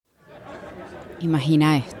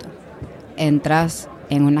Imagina esto. Entras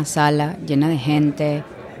en una sala llena de gente,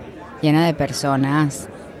 llena de personas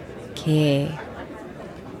que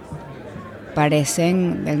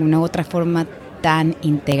parecen de alguna u otra forma tan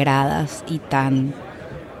integradas y tan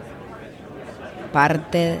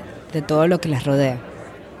parte de todo lo que las rodea.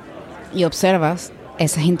 Y observas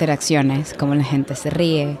esas interacciones, cómo la gente se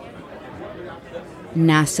ríe.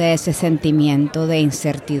 Nace ese sentimiento de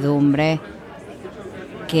incertidumbre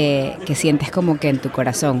que sientes como que en tu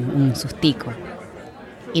corazón, un sustico.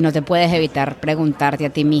 Y no te puedes evitar preguntarte a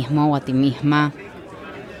ti mismo o a ti misma,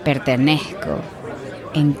 ¿pertenezco?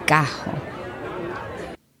 ¿Encajo?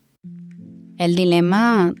 El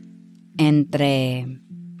dilema entre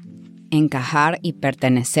encajar y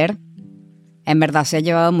pertenecer en verdad se ha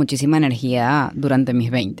llevado muchísima energía durante mis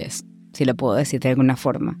 20s, si lo puedo decir de alguna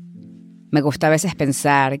forma. Me gusta a veces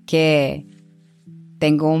pensar que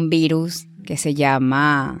tengo un virus que se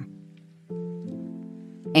llama,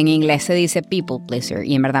 en inglés se dice people pleaser,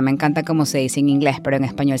 y en verdad me encanta cómo se dice en inglés, pero en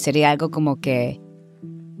español sería algo como que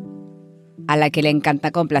a la que le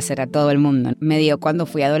encanta complacer a todo el mundo. Me dio cuando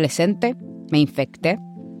fui adolescente, me infecté,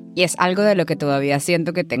 y es algo de lo que todavía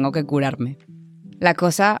siento que tengo que curarme. La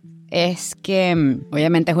cosa es que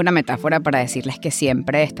obviamente es una metáfora para decirles que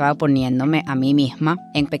siempre estaba poniéndome a mí misma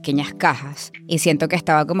en pequeñas cajas y siento que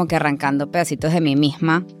estaba como que arrancando pedacitos de mí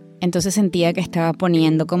misma. Entonces sentía que estaba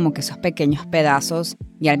poniendo como que esos pequeños pedazos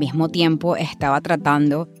y al mismo tiempo estaba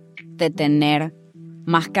tratando de tener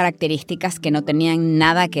más características que no tenían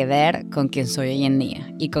nada que ver con quien soy hoy en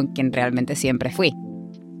día y con quien realmente siempre fui.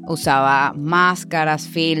 Usaba máscaras,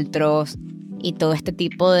 filtros y todo este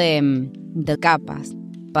tipo de capas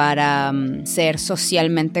para ser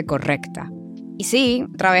socialmente correcta. Y sí,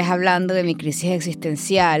 otra vez hablando de mi crisis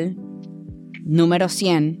existencial, número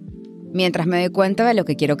 100, mientras me doy cuenta de lo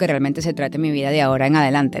que quiero que realmente se trate mi vida de ahora en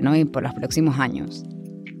adelante, ¿no? Y por los próximos años.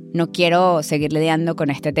 No quiero seguir lidiando con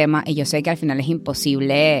este tema y yo sé que al final es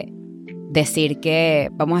imposible decir que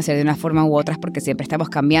vamos a hacer de una forma u otra porque siempre estamos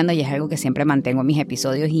cambiando y es algo que siempre mantengo en mis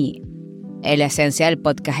episodios y la esencia del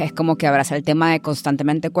podcast es como que abraza el tema de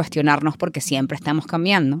constantemente cuestionarnos porque siempre estamos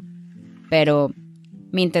cambiando. Pero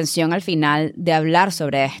mi intención al final de hablar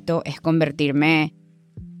sobre esto es convertirme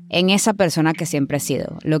en esa persona que siempre he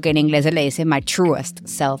sido. Lo que en inglés se le dice my truest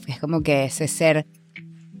self, que es como que ese ser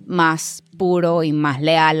más puro y más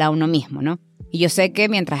leal a uno mismo, ¿no? Y yo sé que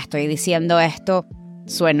mientras estoy diciendo esto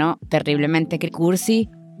sueno terriblemente cursi,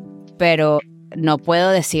 pero no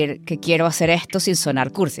puedo decir que quiero hacer esto sin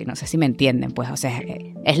sonar cursi, no sé si me entienden, pues, o sea,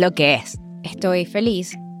 es lo que es. Estoy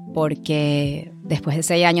feliz porque después de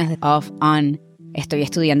 6 años de off-on, estoy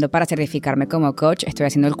estudiando para certificarme como coach, estoy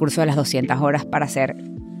haciendo el curso de las 200 horas para ser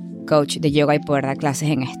coach de yoga y poder dar clases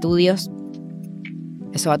en estudios.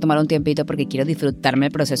 Eso va a tomar un tiempito porque quiero disfrutarme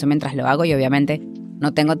el proceso mientras lo hago y obviamente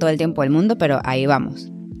no tengo todo el tiempo del mundo, pero ahí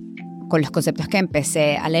vamos. Con los conceptos que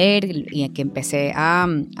empecé a leer y que empecé a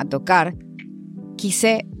tocar,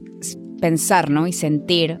 quise pensar, ¿no? Y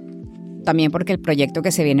sentir, también porque el proyecto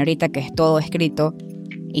que se viene ahorita, que es todo escrito,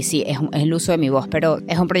 y sí, es el uso de mi voz, pero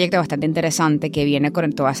es un proyecto bastante interesante que viene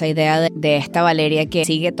con toda esa idea de esta Valeria que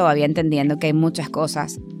sigue todavía entendiendo que hay muchas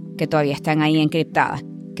cosas que todavía están ahí encriptadas,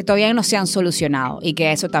 que todavía no se han solucionado y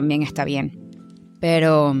que eso también está bien.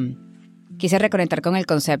 Pero quise reconectar con el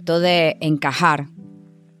concepto de encajar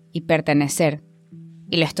y pertenecer.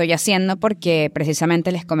 Y lo estoy haciendo porque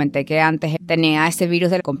precisamente les comenté que antes tenía ese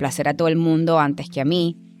virus de complacer a todo el mundo antes que a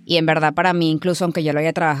mí. Y en verdad para mí, incluso aunque yo lo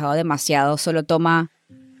haya trabajado demasiado, solo toma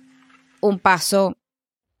un paso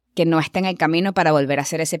que no está en el camino para volver a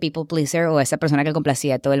ser ese people pleaser o esa persona que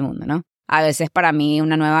complacía a todo el mundo, ¿no? A veces para mí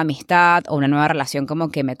una nueva amistad o una nueva relación como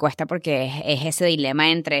que me cuesta porque es ese dilema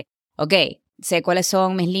entre, ok, sé cuáles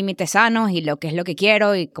son mis límites sanos y lo que es lo que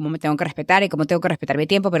quiero y cómo me tengo que respetar y cómo tengo que respetar mi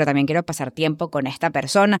tiempo, pero también quiero pasar tiempo con esta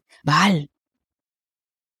persona. Val,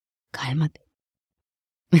 cálmate.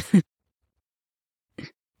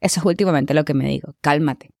 Eso es últimamente lo que me digo,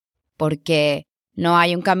 cálmate. Porque no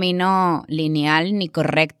hay un camino lineal ni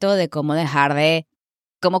correcto de cómo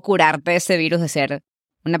cómo curarte de ese virus de ser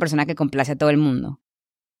una persona que complace a todo el mundo.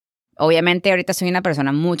 Obviamente ahorita soy una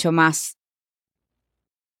persona mucho más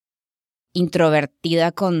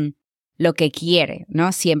introvertida con lo que quiere,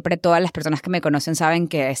 ¿no? Siempre todas las personas que me conocen saben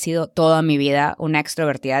que he sido toda mi vida una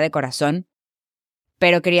extrovertida de corazón,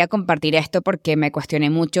 pero quería compartir esto porque me cuestioné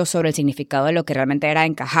mucho sobre el significado de lo que realmente era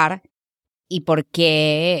encajar y por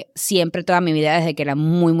qué siempre toda mi vida desde que era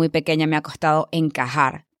muy muy pequeña me ha costado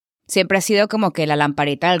encajar. Siempre he sido como que la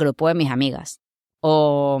lamparita del grupo de mis amigas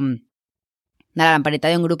o la lamparita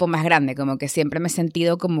de un grupo más grande, como que siempre me he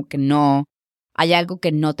sentido como que no, hay algo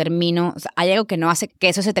que no termino, o sea, hay algo que no hace que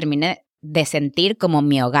eso se termine de sentir como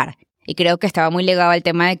mi hogar. Y creo que estaba muy ligado al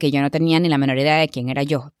tema de que yo no tenía ni la menor idea de quién era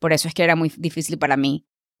yo. Por eso es que era muy difícil para mí.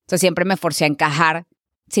 Entonces siempre me forcé a encajar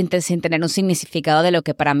sin tener un significado de lo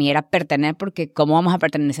que para mí era pertenecer, porque ¿cómo vamos a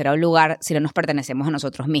pertenecer a un lugar si no nos pertenecemos a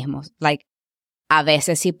nosotros mismos? A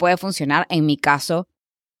veces sí puede funcionar. En mi caso,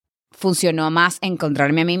 funcionó más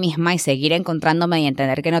encontrarme a mí misma y seguir encontrándome y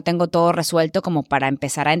entender que no tengo todo resuelto como para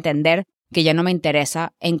empezar a entender que ya no me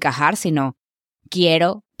interesa encajar, sino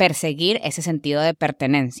quiero perseguir ese sentido de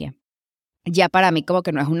pertenencia. Ya para mí como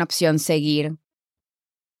que no es una opción seguir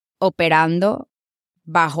operando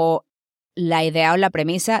bajo la idea o la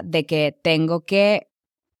premisa de que tengo que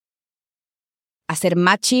hacer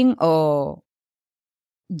matching o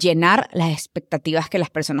llenar las expectativas que las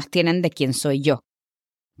personas tienen de quién soy yo.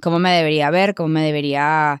 Cómo me debería ver, cómo me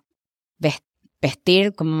debería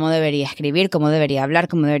vestir, cómo debería escribir, cómo debería hablar,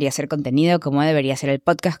 cómo debería hacer contenido, cómo debería hacer el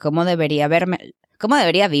podcast, cómo debería verme, cómo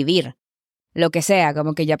debería vivir. Lo que sea,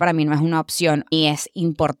 como que ya para mí no es una opción ni es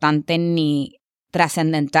importante ni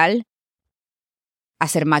trascendental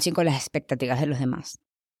hacer matching con las expectativas de los demás.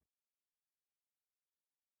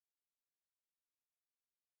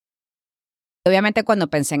 Obviamente cuando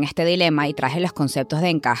pensé en este dilema y traje los conceptos de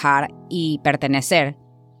encajar y pertenecer,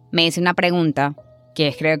 me hice una pregunta, que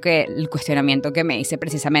es creo que el cuestionamiento que me hice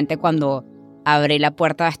precisamente cuando abrí la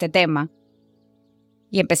puerta a este tema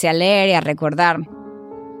y empecé a leer y a recordar.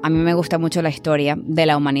 A mí me gusta mucho la historia de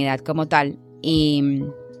la humanidad como tal y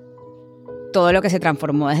todo lo que se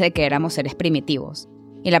transformó desde que éramos seres primitivos.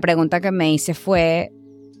 Y la pregunta que me hice fue,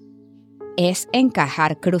 ¿es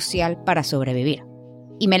encajar crucial para sobrevivir?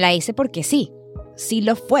 Y me la hice porque sí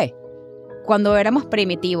lo fue. Cuando éramos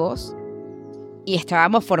primitivos y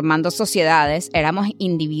estábamos formando sociedades, éramos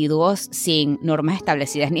individuos sin normas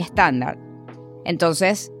establecidas ni estándar.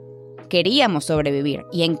 Entonces, queríamos sobrevivir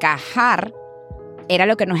y encajar era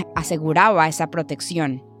lo que nos aseguraba esa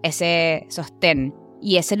protección, ese sostén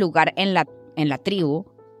y ese lugar en la tribu.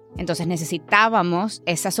 Entonces necesitábamos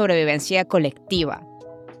esa sobrevivencia colectiva.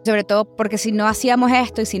 Sobre todo porque si no hacíamos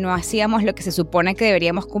esto y si no hacíamos lo que se supone que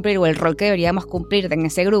deberíamos cumplir o el rol que deberíamos cumplir en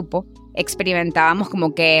ese grupo, experimentábamos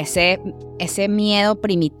como que ese miedo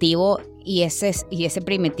primitivo y ese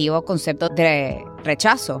primitivo concepto de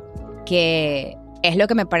rechazo, que es lo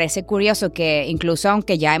que me parece curioso, que incluso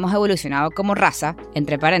aunque ya hemos evolucionado como raza,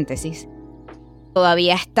 entre paréntesis,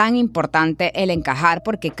 todavía es tan importante el encajar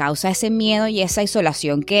porque causa ese miedo y esa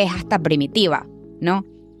isolación que es hasta primitiva, ¿no?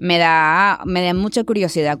 Me da mucha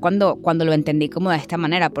curiosidad cuando lo entendí como de esta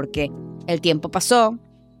manera, porque el tiempo pasó,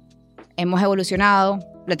 hemos evolucionado,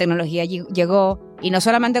 la tecnología llegó, y no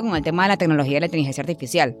solamente con el tema de la tecnología y la inteligencia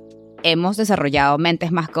artificial, hemos desarrollado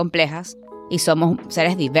mentes más complejas y somos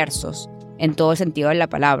seres diversos en todo el sentido de la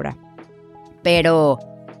palabra. Pero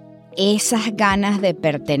esas ganas de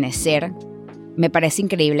pertenecer, me parece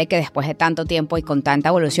increíble que después de tanto tiempo y con tanta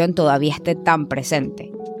evolución todavía esté tan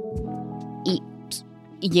presente.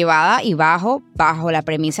 Y llevada y bajo la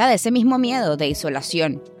premisa de ese mismo miedo de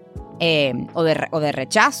isolación o de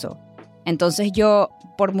rechazo. Entonces yo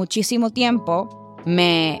por muchísimo tiempo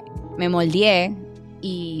me moldeé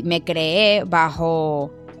y me creé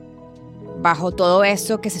bajo todo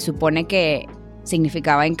eso que se supone que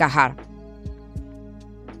significaba encajar.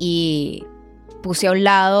 Y puse a un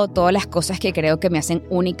lado todas las cosas que creo que me hacen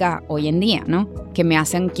única hoy en día, ¿no? Que me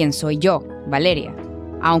hacen quien soy yo, Valeria.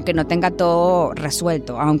 Aunque no tenga todo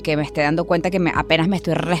resuelto, aunque me esté dando cuenta que apenas me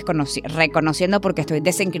estoy reconociendo porque estoy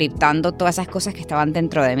desencriptando todas esas cosas que estaban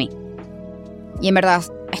dentro de mí. Y en verdad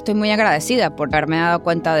estoy muy agradecida por haberme dado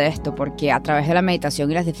cuenta de esto, porque a través de la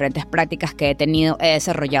meditación y las diferentes prácticas que he tenido he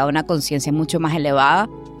desarrollado una conciencia mucho más elevada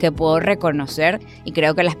que puedo reconocer y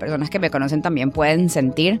creo que las personas que me conocen también pueden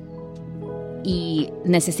sentir. Y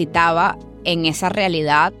necesitaba en esa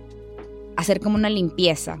realidad hacer como una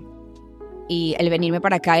limpieza. Y el venirme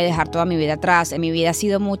para acá y dejar toda mi vida atrás, en mi vida ha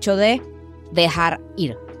sido mucho de dejar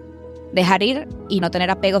ir. Dejar ir y no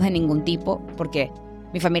tener apegos de ningún tipo, porque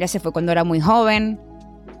mi familia se fue cuando era muy joven.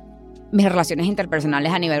 Mis relaciones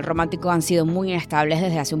interpersonales a nivel romántico han sido muy inestables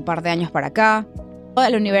desde hace un par de años para acá.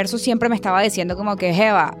 El universo siempre me estaba diciendo como que,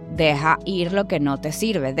 Jeva, deja ir lo que no te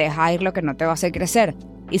sirve, deja ir lo que no te va a hacer crecer.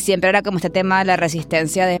 Y siempre era como este tema de la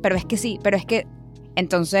resistencia de, pero es que sí, pero es que...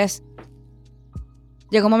 Entonces,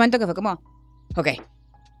 llegó un momento que fue como... Ok,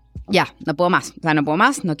 ya, no puedo más,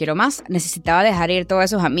 no quiero más. Necesitaba dejar ir todos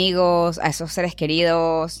esos amigos, a esos seres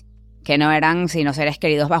queridos, que no eran sino seres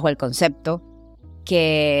queridos bajo el concepto,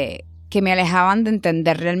 que me alejaban de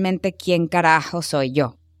entender realmente quién carajo soy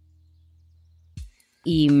yo.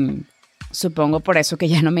 Y supongo por eso que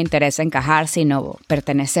ya no me interesa encajar, sino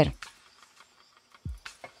pertenecer.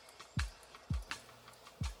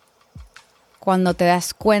 Cuando te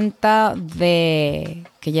das cuenta de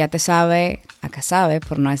que ya te sabe, acá sabe,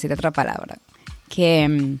 por no decir otra palabra,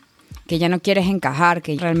 que ya no quieres encajar,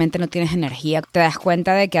 que realmente no tienes energía, te das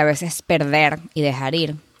cuenta de que a veces perder y dejar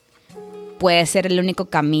ir puede ser el único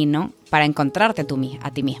camino para encontrarte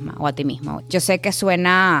a ti misma o a ti mismo. Yo sé que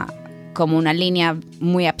suena como una línea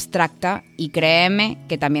muy abstracta y créeme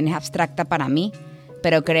que también es abstracta para mí,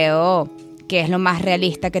 pero creo que es lo más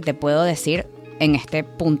realista que te puedo decir en este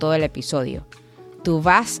punto del episodio. Tú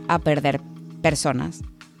vas a perder personas,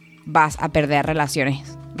 vas a perder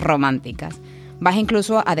relaciones románticas, vas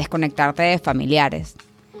incluso a desconectarte de familiares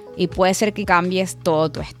y puede ser que cambies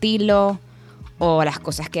todo tu estilo o las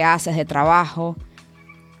cosas que haces de trabajo,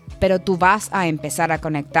 pero tú vas a empezar a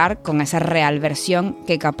conectar con esa real versión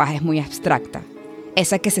que capaz es muy abstracta,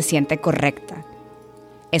 esa que se siente correcta,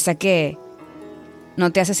 esa que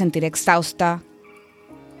no te hace sentir exhausta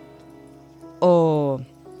o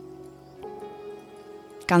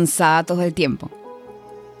cansada todo el tiempo.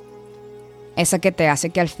 Esa que te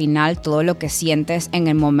hace que al final todo lo que sientes en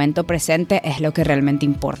el momento presente es lo que realmente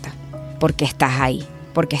importa, porque estás ahí,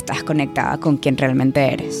 porque estás conectada con quien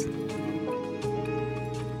realmente eres.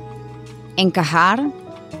 Encajar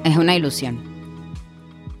es una ilusión,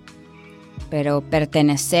 pero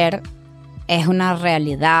pertenecer es una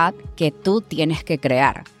realidad que tú tienes que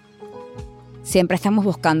crear. Siempre estamos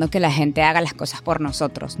buscando que la gente haga las cosas por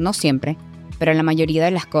nosotros, no siempre, pero en la mayoría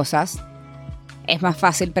de las cosas es más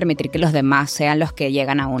fácil permitir que los demás sean los que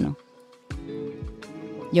llegan a uno.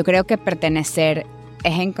 Yo creo que pertenecer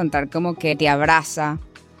es encontrar como que te abraza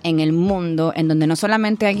en el mundo en donde no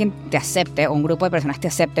solamente alguien te acepte o un grupo de personas te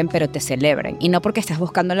acepten, pero te celebren. Y no porque estás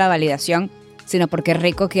buscando la validación, sino porque es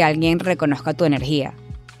rico que alguien reconozca tu energía.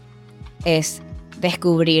 Es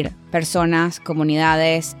descubrir personas,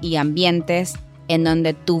 comunidades y ambientes en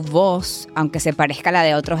donde tu voz, aunque se parezca a la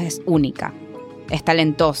de otros, es única, es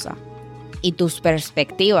talentosa. Y tus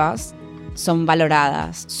perspectivas son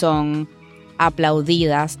valoradas, son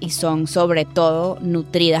aplaudidas y son sobre todo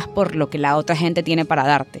nutridas por lo que la otra gente tiene para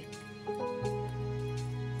darte.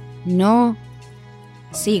 No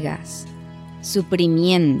sigas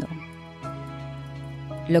suprimiendo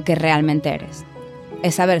lo que realmente eres,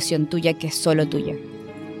 esa versión tuya que es solo tuya.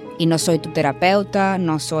 Y no soy tu terapeuta,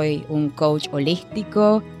 no soy un coach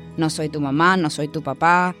holístico, no soy tu mamá, no soy tu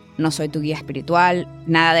papá, no soy tu guía espiritual,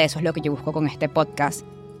 nada de eso es lo que yo busco con este podcast.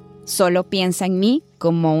 Solo piensa en mí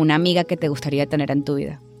como una amiga que te gustaría tener en tu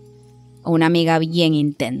vida. O una amiga bien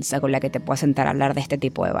intensa con la que te puedas sentar a hablar de este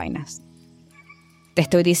tipo de vainas. Te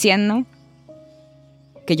estoy diciendo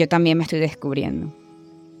que yo también me estoy descubriendo.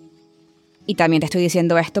 Y también te estoy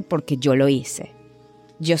diciendo esto porque yo lo hice.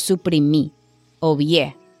 Yo suprimí,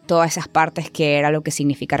 obvié todas esas partes que era lo que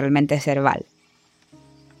significa realmente ser Val.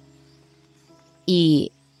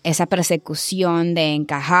 Y esa persecución de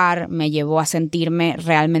encajar me llevó a sentirme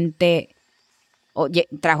realmente,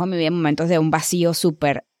 trajo a mi vida momentos de un vacío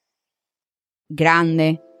súper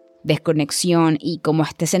grande, desconexión y como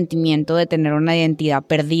este sentimiento de tener una identidad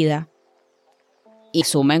perdida. Y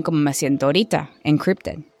sumen como me siento ahorita,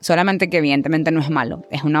 encrypted. Solamente que evidentemente no es malo,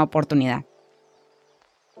 es una oportunidad.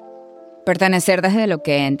 Pertenecer desde lo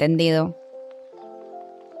que he entendido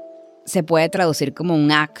se puede traducir como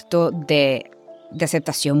un acto de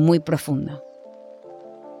aceptación muy profunda.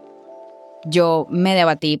 Yo me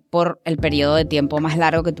debatí por el periodo de tiempo más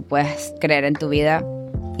largo que tú puedes creer en tu vida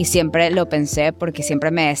y siempre lo pensé porque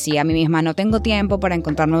siempre me decía a mí misma no tengo tiempo para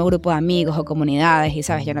encontrar nuevo grupo de amigos o comunidades y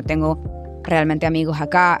sabes, yo no tengo realmente amigos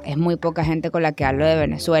acá, es muy poca gente con la que hablo de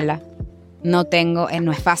Venezuela, no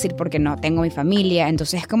es fácil porque no tengo mi familia,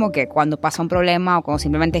 entonces es como que cuando pasa un problema o cuando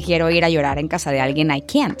simplemente quiero ir a llorar en casa de alguien I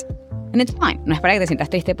can't, and it's fine, no es para que te sientas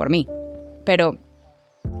triste por mí. Pero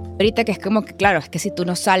ahorita que es como que, claro, es que si tú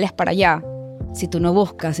no sales para allá, si tú no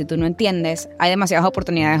buscas, si tú no entiendes, hay demasiadas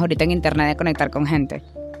oportunidades ahorita en internet de conectar con gente.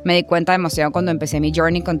 Me di cuenta demasiado cuando empecé mi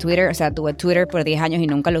journey con Twitter, o sea, tuve Twitter por 10 años y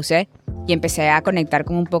nunca lo usé, y empecé a conectar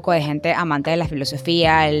con un poco de gente amante de la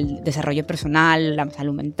filosofía, el desarrollo personal, la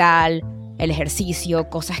salud mental, el ejercicio,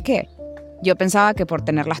 cosas que yo pensaba que por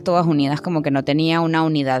tenerlas todas unidas como que no tenía una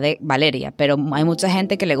unidad de Valeria, pero hay mucha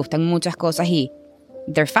gente que le gustan muchas cosas y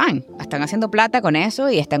they're fine, están haciendo plata con eso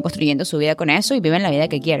y están construyendo su vida con eso y viven la vida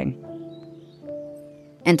que quieren.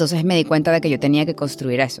 Entonces me di cuenta de que yo tenía que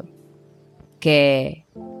construir eso. Que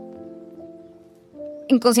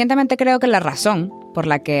inconscientemente creo que la razón por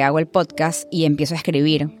la que hago el podcast y empiezo a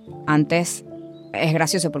escribir, antes es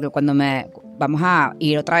gracioso porque cuando vamos a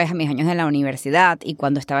ir otra vez a mis años en la universidad y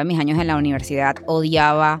cuando estaba en mis años en la universidad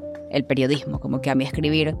odiaba el periodismo, como que a mí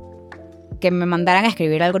escribir, que me mandaran a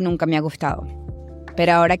escribir algo nunca me ha gustado.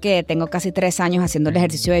 Pero ahora que tengo casi 3 años haciendo el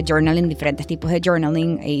ejercicio de journaling, diferentes tipos de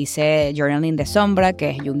journaling, hice journaling de sombra,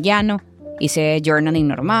 que es junguiano, hice journaling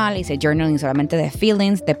normal, hice journaling solamente de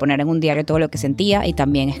feelings, de poner en un diario todo lo que sentía, y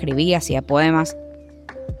también escribía, hacía poemas.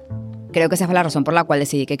 Creo que esa fue la razón por la cual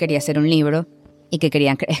decidí que quería hacer un libro y que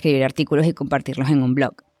quería escribir artículos y compartirlos en un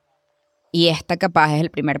blog. Y esta capaz es el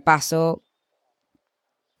primer paso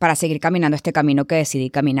para seguir caminando este camino que decidí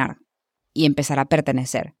caminar y empezar a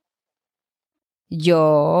pertenecer.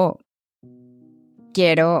 Yo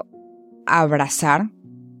quiero abrazar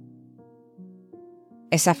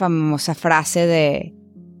esa famosa frase de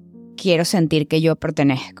quiero sentir que yo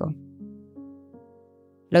pertenezco.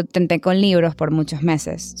 Lo intenté con libros por muchos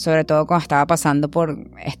meses, sobre todo cuando estaba pasando por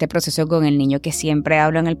este proceso con el niño que siempre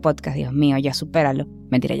hablo en el podcast. Dios mío, ya supéralo.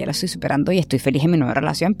 Mentira, ya lo estoy superando y estoy feliz en mi nueva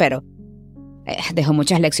relación, pero dejo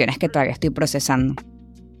muchas lecciones que todavía estoy procesando.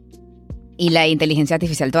 Y la inteligencia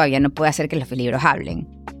artificial todavía no puede hacer que los libros hablen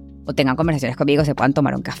o tengan conversaciones conmigo, se puedan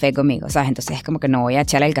tomar un café conmigo, ¿sabes? Entonces es como que no voy a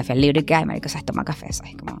echarle el café al libro y que, ay, marico, ¿sabes? Toma café,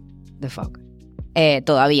 ¿sabes? Como, the fuck.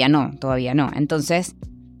 Todavía no. Entonces,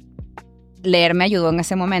 leer me ayudó en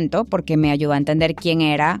ese momento porque me ayudó a entender quién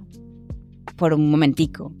era por un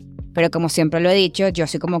momentico. Pero como siempre lo he dicho, yo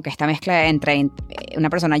soy como que esta mezcla entre una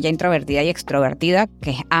persona ya introvertida y extrovertida,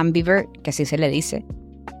 que es ambivert, que así se le dice.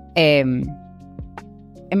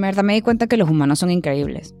 En verdad me di cuenta que los humanos son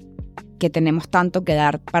increíbles, que tenemos tanto que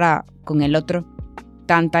dar para con el otro,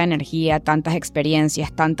 tanta energía, tantas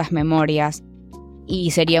experiencias, tantas memorias,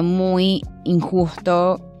 y sería muy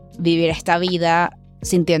injusto vivir esta vida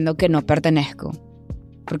sintiendo que no pertenezco,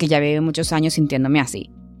 porque ya viví muchos años sintiéndome así.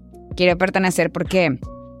 Quiero pertenecer porque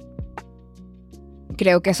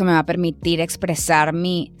creo que eso me va a permitir expresar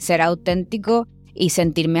mi ser auténtico y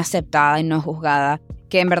sentirme aceptada y no juzgada,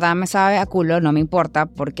 que en verdad me sabe a culo, no me importa,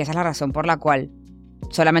 porque esa es la razón por la cual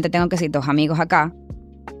solamente tengo que ser 2 amigos acá,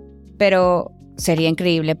 pero sería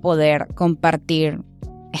increíble poder compartir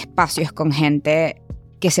espacios con gente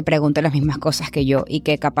que se pregunte las mismas cosas que yo y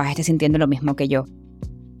que capaz esté sintiendo lo mismo que yo.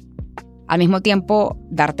 Al mismo tiempo,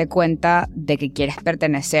 darte cuenta de que quieres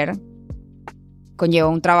pertenecer conlleva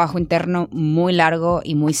un trabajo interno muy largo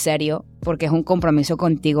y muy serio, porque es un compromiso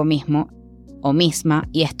contigo mismo o misma,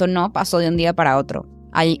 y esto no pasó de un día para otro.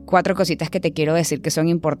 Hay 4 cositas que te quiero decir que son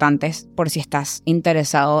importantes por si estás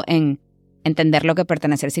interesado en entender lo que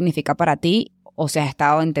pertenecer significa para ti o si has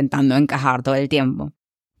estado intentando encajar todo el tiempo.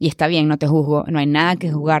 Y está bien, no te juzgo, no hay nada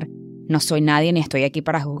que juzgar, no soy nadie ni estoy aquí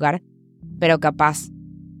para juzgar, pero capaz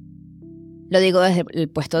lo digo desde el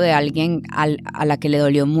puesto de alguien a la que le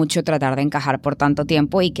dolió mucho tratar de encajar por tanto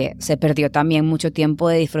tiempo y que se perdió también mucho tiempo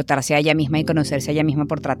de disfrutarse a ella misma y conocerse a ella misma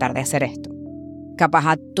por tratar de hacer esto.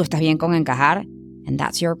 Capaz tú estás bien con encajar, and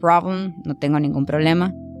that's your problem, no tengo ningún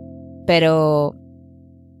problema, pero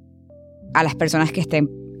a las personas que estén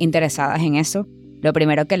interesadas en eso, lo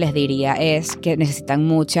primero que les diría es que necesitan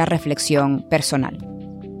mucha reflexión personal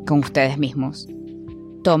con ustedes mismos.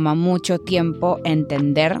 Toma mucho tiempo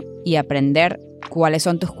entender y aprender cuáles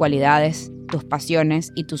son tus cualidades, tus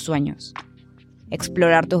pasiones y tus sueños.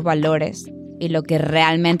 Explorar tus valores y lo que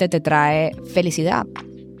realmente te trae felicidad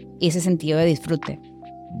y ese sentido de disfrute.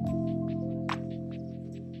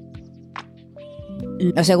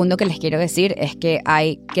 Lo segundo que les quiero decir es que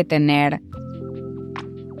hay que tener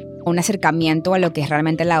un acercamiento a lo que es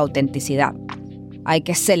realmente la autenticidad. Hay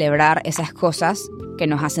que celebrar esas cosas que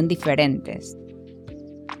nos hacen diferentes.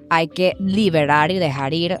 Hay que liberar y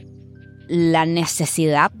dejar ir la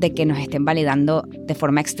necesidad de que nos estén validando de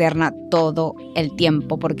forma externa todo el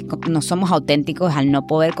tiempo, porque no somos auténticos al no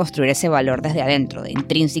poder construir ese valor desde adentro, de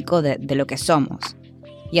intrínseco de lo que somos.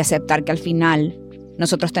 Y aceptar que al final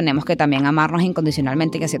nosotros tenemos que también amarnos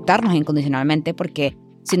incondicionalmente y aceptarnos incondicionalmente, porque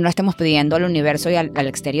si no lo estamos pidiendo al universo y al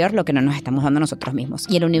exterior, lo que no nos estamos dando nosotros mismos.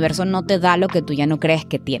 Y el universo no te da lo que tú ya no crees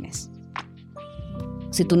que tienes.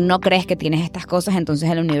 Si tú no crees que tienes estas cosas, entonces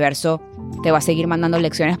el universo te va a seguir mandando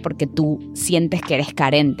lecciones porque tú sientes que eres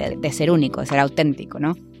carente de ser único, de ser auténtico,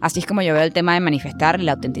 ¿no? Así es como yo veo el tema de manifestar,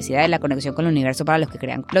 la autenticidad y la conexión con el universo para los que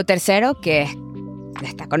crean. Lo tercero, que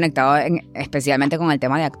está conectado especialmente con el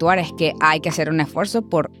tema de actuar, es que hay que hacer un esfuerzo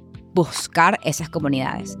por buscar esas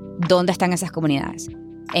comunidades. ¿Dónde están esas comunidades?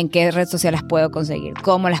 ¿En qué redes sociales puedo conseguir?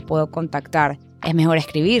 ¿Cómo las puedo contactar? ¿Es mejor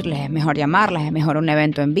escribirles? ¿Es mejor llamarlas? ¿Es mejor un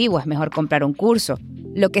evento en vivo? ¿Es mejor comprar un curso?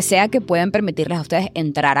 Lo que sea que puedan permitirles a ustedes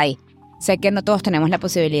entrar ahí. Sé que no todos tenemos la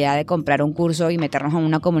posibilidad de comprar un curso y meternos en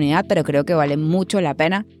una comunidad, pero creo que vale mucho la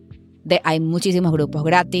pena. Hay muchísimos grupos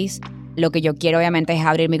gratis. Lo que yo quiero obviamente es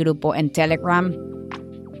abrir mi grupo en Telegram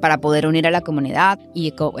para poder unir a la comunidad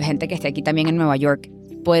y con gente que esté aquí también en Nueva York,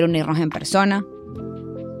 poder unirnos en persona.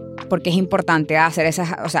 porque es importante hacer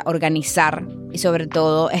organizar y sobre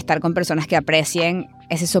todo estar con personas que aprecien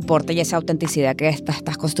ese soporte y esa autenticidad que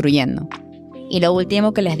estás construyendo. Y lo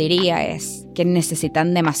último que les diría es que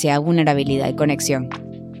necesitan demasiada vulnerabilidad y conexión,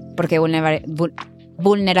 porque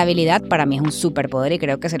vulnerabilidad para mí es un superpoder y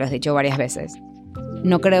creo que se lo he dicho varias veces.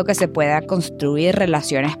 No creo que se pueda construir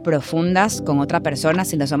relaciones profundas con otra persona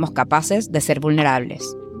si no somos capaces de ser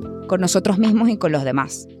vulnerables, con nosotros mismos y con los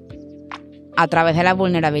demás. A través de la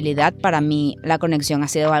vulnerabilidad, para mí, la conexión ha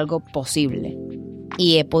sido algo posible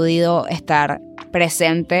y he podido estar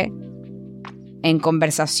presente en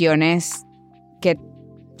conversaciones que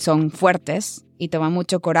son fuertes y toman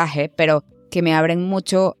mucho coraje, pero que me abren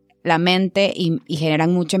mucho la mente y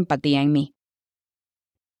generan mucha empatía en mí.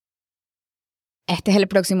 Este es el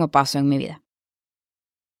próximo paso en mi vida.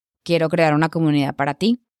 Quiero crear una comunidad para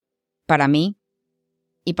ti, para mí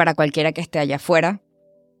y para cualquiera que esté allá afuera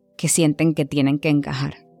que sienten que tienen que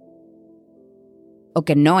encajar o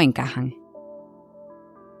que no encajan.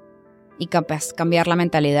 Y capaz cambiar la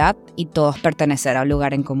mentalidad y todos pertenecer a un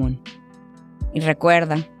lugar en común. Y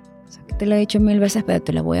recuerda, que te lo he dicho 1000 veces, pero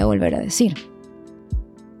te lo voy a volver a decir.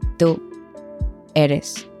 Tú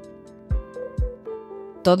eres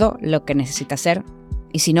todo lo que necesitas ser,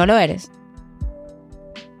 y si no lo eres,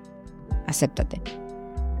 acéptate.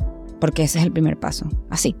 Porque ese es el primer paso.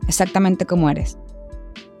 Así, exactamente como eres.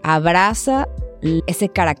 Abraza ese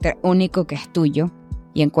carácter único que es tuyo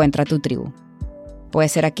y encuentra tu tribu. Puede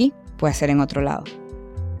ser aquí, puede ser en otro lado.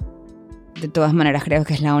 De todas maneras, creo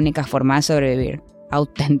que es la única forma de sobrevivir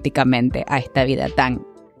auténticamente a esta vida tan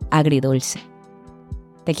agridulce.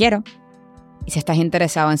 Te quiero. Y si estás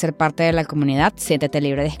interesado en ser parte de la comunidad, siéntete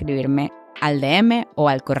libre de escribirme al DM o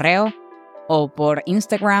al correo o por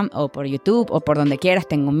Instagram o por YouTube o por donde quieras.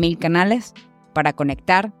 Tengo 1000 canales para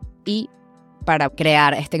conectar y para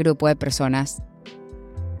crear este grupo de personas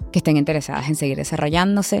que estén interesadas en seguir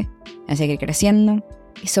desarrollándose, en seguir creciendo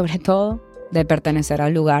y sobre todo de pertenecer a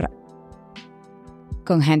un lugar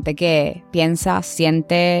con gente que piensa,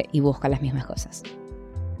 siente y busca las mismas cosas.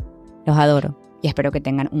 Los adoro y espero que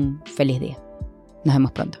tengan un feliz día. Nos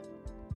vemos pronto.